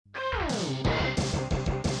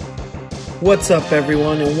What's up,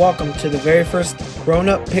 everyone, and welcome to the very first Grown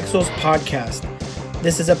Up Pixels podcast.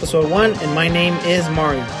 This is episode 1, and my name is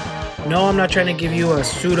Mario. No, I'm not trying to give you a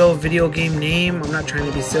pseudo video game name. I'm not trying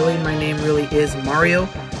to be silly. My name really is Mario,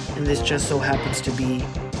 and this just so happens to be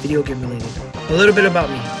video game related. A little bit about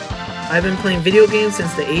me. I've been playing video games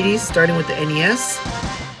since the 80s, starting with the NES.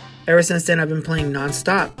 Ever since then, I've been playing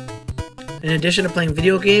non-stop. In addition to playing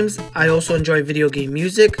video games, I also enjoy video game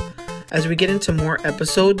music. As we get into more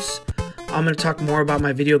episodes, I'm going to talk more about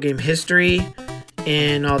my video game history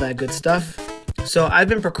and all that good stuff. So I've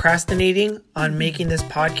been procrastinating on making this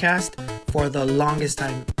podcast for the longest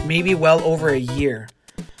time, maybe well over a year.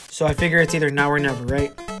 So I figure it's either now or never,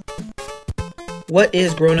 right? What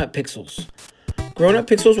is Grown Up Pixels? Grown Up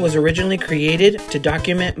Pixels was originally created to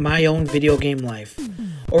document my own video game life.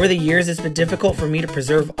 Over the years, it's been difficult for me to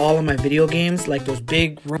preserve all of my video games, like those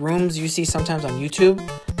big rooms you see sometimes on YouTube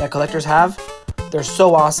that collectors have. They're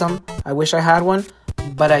so awesome. I wish I had one,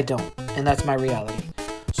 but I don't, and that's my reality.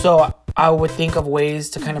 So I would think of ways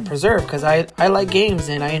to kind of preserve, because I like games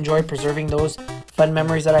and I enjoy preserving those fun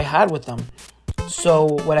memories that I had with them. So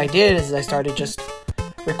what I did is I started just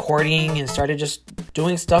recording and started just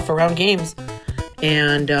doing stuff around games,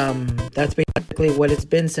 and that's basically what it's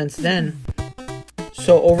been since then.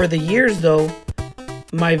 So over the years, though,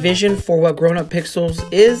 my vision for what Grown Up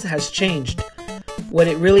Pixels has changed. What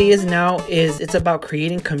it really is now is it's about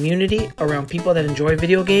creating community around people that enjoy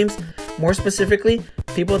video games. More specifically,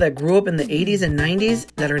 people that grew up in the 80s and 90s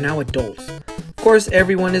that are now adults. Of course,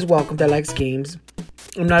 everyone is welcome that likes games.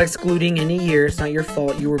 I'm not excluding any year. It's not your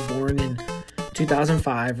fault you were born in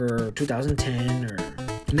 2005 or 2010 or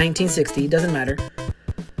 1960. It doesn't matter.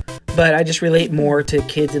 But I just relate more to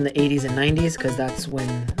kids in the 80s and 90s because that's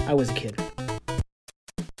when I was a kid.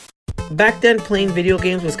 Back then, playing video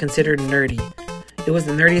games was considered nerdy. It was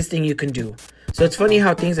the nerdiest thing you can do. So it's funny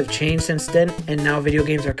how things have changed since then, and now video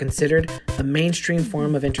games are considered a mainstream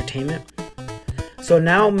form of entertainment. So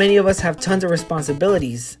now many of us have tons of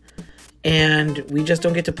responsibilities, and we just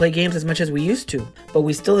don't get to play games as much as we used to. But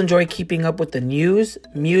we still enjoy keeping up with the news,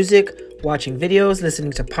 music, watching videos,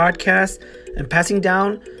 listening to podcasts, and passing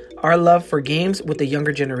down our love for games with the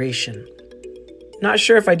younger generation. Not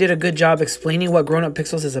sure if I did a good job explaining what Grown Up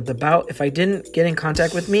Pixels is about. If I didn't, get in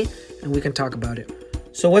contact with me and we can talk about it.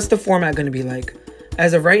 So what's the format going to be like?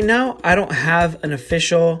 As of right now, I don't have an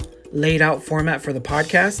official laid out format for the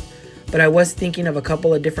podcast, but I was thinking of a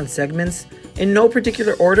couple of different segments in no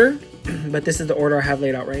particular order, but this is the order I have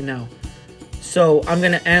laid out right now. So I'm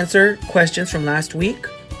going to answer questions from last week,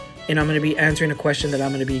 and I'm going to be answering a question that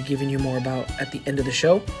I'm going to be giving you more about at the end of the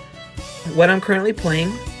show. What I'm currently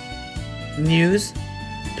playing, news,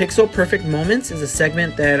 Pixel Perfect Moments is a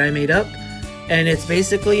segment that I made up, and it's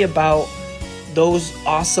basically about those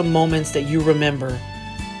awesome moments that you remember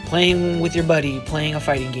playing with your buddy, playing a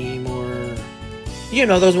fighting game, or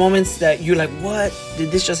those moments that you're like, what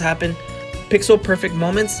did this just happen? Pixel Perfect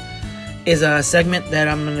Moments is a segment that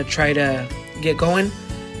I'm going to try to get going.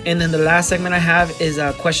 And then the last segment I have is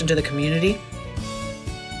a question to the community.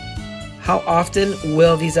 How often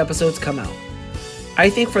will these episodes come out? I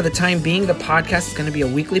think for the time being, the podcast is going to be a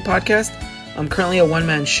weekly podcast. I'm currently a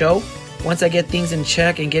one-man show. Once I get things in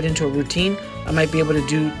check and get into a routine, I might be able to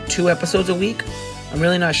do 2 episodes a week. I'm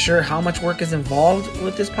really not sure how much work is involved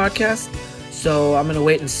with this podcast, so I'm going to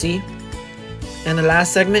wait and see. And the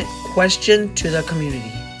last segment, question to the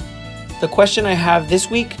community. The question I have this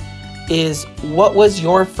week is, what was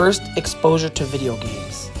your first exposure to video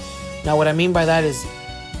games? Now, what I mean by that is,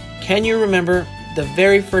 can you remember the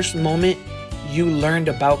very first moment you learned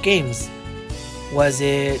about games? Was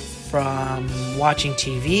it from watching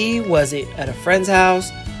TV? Was it at a friend's house?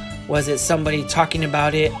 Was it somebody talking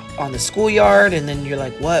about it on the schoolyard and then you're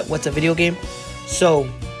like, what's a video game? So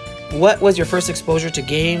what was your first exposure to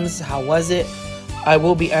games? How was it? I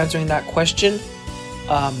will be answering that question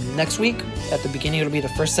next week. At the beginning, it'll be the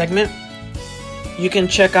first segment. You can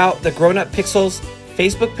check out the Grown Up Pixels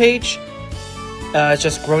Facebook page. It's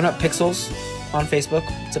just Grown Up Pixels on Facebook.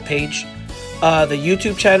 It's a page. The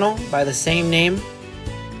YouTube channel by the same name.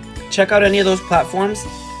 Check out any of those platforms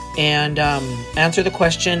and answer the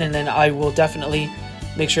question, and then I will definitely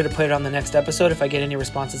make sure to put it on the next episode if I get any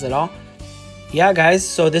responses at all. Yeah, guys,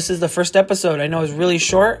 so this is the first episode. I know it's really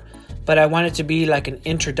short, but I want it to be like an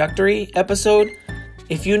introductory episode.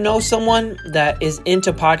 If you know someone that is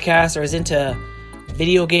into podcasts or is into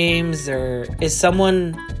video games or is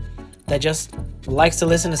someone that just likes to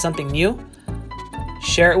listen to something new,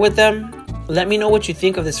 share it with them. Let me know what you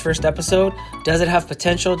think of this first episode. Does it have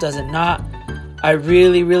potential? Does it not? I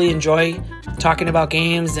really, really enjoy talking about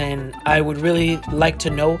games, and I would really like to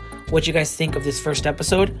know what you guys think of this first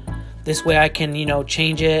episode. This way I can,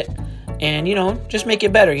 change it and, just make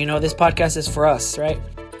it better. This podcast is for us, right?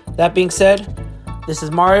 That being said, this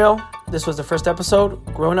is Mario. This was the first episode,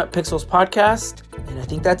 Grown Up Pixels podcast. And I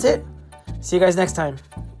think that's it. See you guys next time.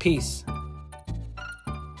 Peace.